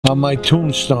on my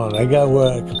tombstone. I got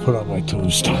what I can put on my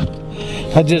tombstone.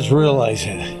 I just realized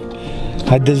it.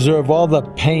 I deserve all the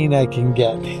pain I can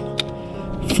get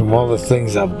from all the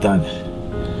things I've done.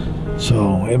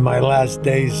 So in my last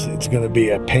days, it's going to be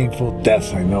a painful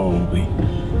death, I know it will be.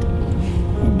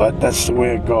 But that's the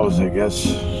way it goes, I guess.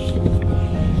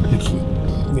 It's,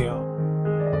 you know.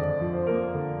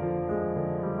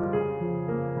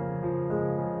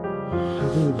 I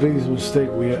think the biggest mistake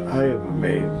I ever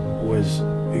made was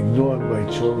ignoring my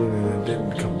children and I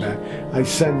didn't come back. I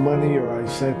sent money, or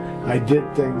I did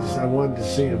things, I wanted to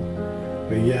see them,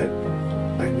 but yet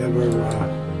I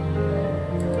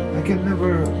can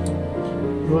never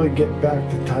really get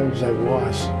back the times I've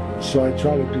lost. So I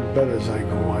try to do better as I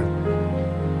go on.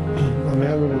 I'm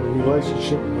having a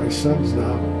relationship with my sons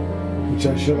now, which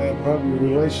I should have probably a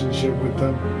relationship with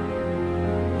them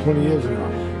 20 years ago.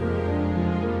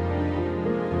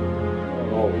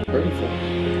 I'm always grateful.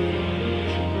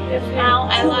 Now,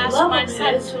 I lost my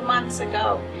son 2 months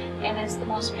ago, and it's the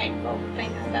most painful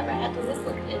thing I've ever had to live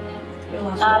with.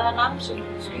 Not an option.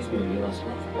 Excuse me, you lost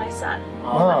My son.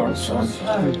 Oh, my son.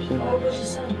 How old was your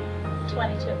son?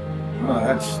 22. Oh,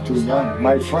 that's too young.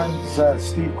 My friend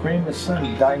Steve Kramer's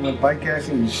son died in a bike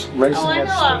accident. He was racing I at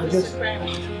know Sturgis. Officer Kramer.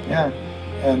 Yeah,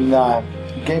 and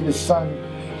he gave his son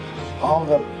all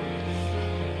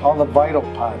the vital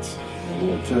parts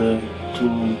to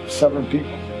 7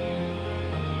 people,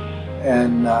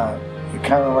 and it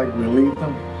kind of like relieved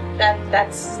them.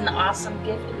 That's an awesome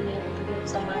gift to be able to give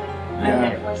somebody.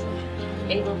 Yeah. I wasn't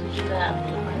able to do that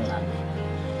with my son.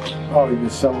 Oh, your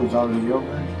son was already ill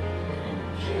then?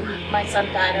 My son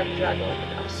died of drug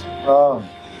overdose. Oh.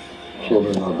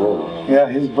 Children are brothers. Yeah,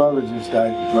 his brother just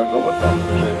died of drug overdose.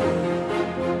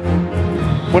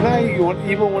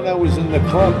 Even when I was in the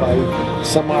club,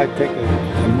 somehow I picked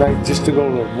a night just to go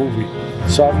to a movie.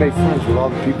 So I made friends with all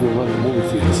the people who run the movie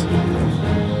theaters.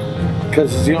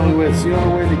 Because it's the only way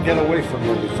to get away from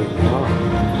everything, you know?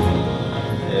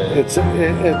 It's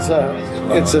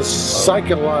a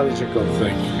psychological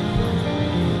thing,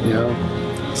 you know?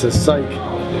 It's a psych.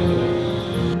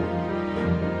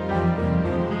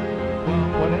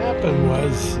 What happened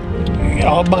was,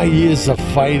 all my years of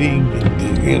fighting,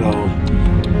 you know,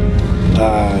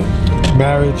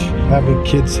 marriage, having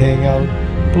kids hang out,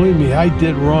 believe me, I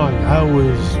did wrong. I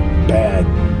was bad,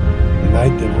 and I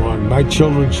did wrong. My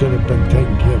children should have been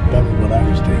taken care of better than what I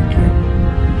was taking care of.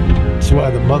 That's why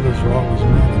the mothers were always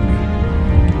mad at me.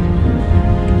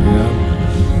 You know?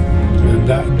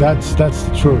 And that's the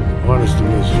truth, honest to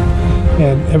goodness.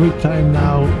 And every time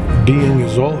now, being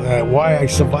as old, why I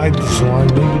survived this long,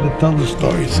 maybe to tell the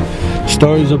stories.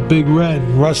 Stories of Big Red,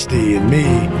 and Rusty, and me,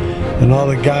 and all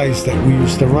the guys that we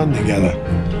used to run together.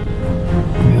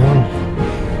 You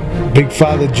know? Big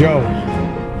Father Joe,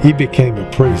 he became a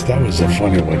priest. That was a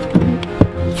funny one.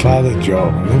 Father Joe,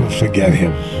 I'll never forget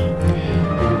him.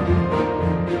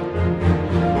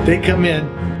 They come in,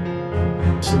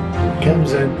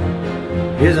 comes in,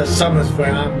 here's a Summers for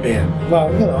an arm band.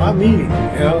 Well, you know, I'm eating,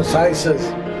 you know, so I says,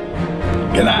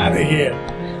 get out of here.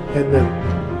 And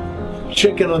the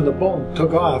chicken on the bone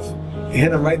took off,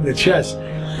 hit him right in the chest.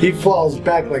 He falls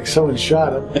back like someone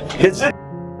shot him, hits the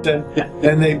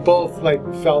and they both like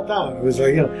fell down. It was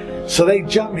like, you know, so they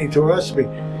jumped me to arrest me,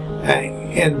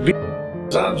 and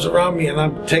his arms around me, and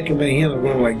I'm taking my hand, I'm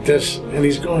going like this, and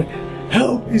he's going,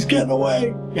 help, he's getting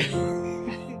away.